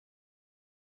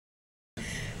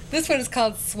This one is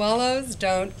called Swallows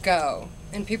Don't Go,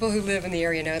 and people who live in the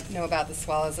area know about the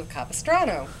swallows of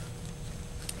Capistrano.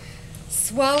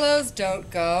 Swallows don't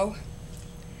go.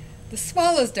 The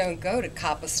swallows don't go to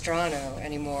Capistrano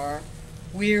anymore,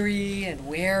 weary and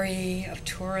wary of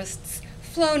tourists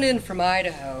flown in from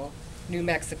Idaho, New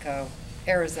Mexico,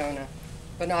 Arizona,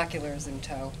 binoculars in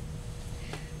tow.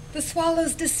 The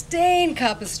swallows disdain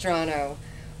Capistrano,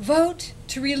 vote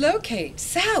to relocate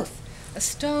south, a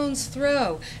stone's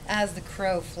throw as the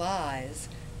crow flies,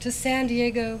 to San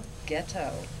Diego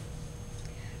ghetto.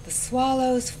 The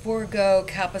swallows forego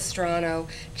Capistrano,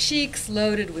 cheeks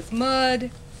loaded with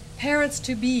mud,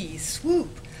 parents-to-be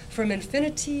swoop from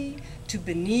infinity to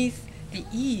beneath the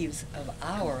eaves of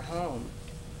our home.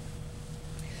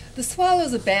 The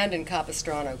swallows abandon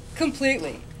Capistrano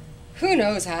completely, who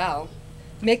knows how,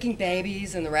 making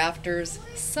babies in the rafters,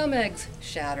 some eggs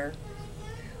shatter.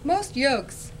 Most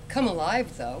yolks come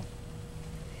alive, though.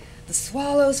 The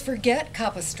swallows forget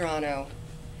Capistrano.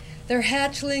 Their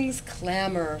hatchlings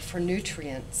clamor for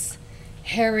nutrients.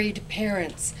 Harried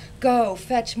parents go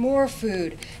fetch more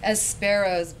food as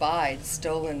sparrows bide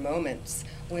stolen moments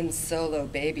when solo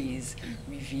babies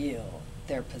reveal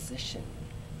their position.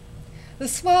 The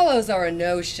swallows are a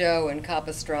no-show in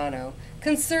Capistrano,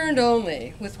 concerned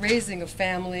only with raising a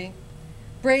family,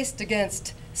 braced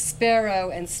against sparrow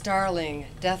and starling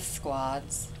death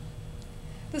squads.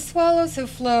 The swallows have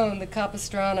flown the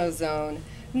Capistrano zone,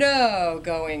 no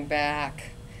going back.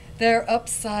 They're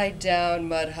upside-down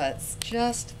mud huts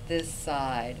just this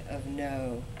side of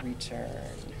no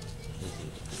return.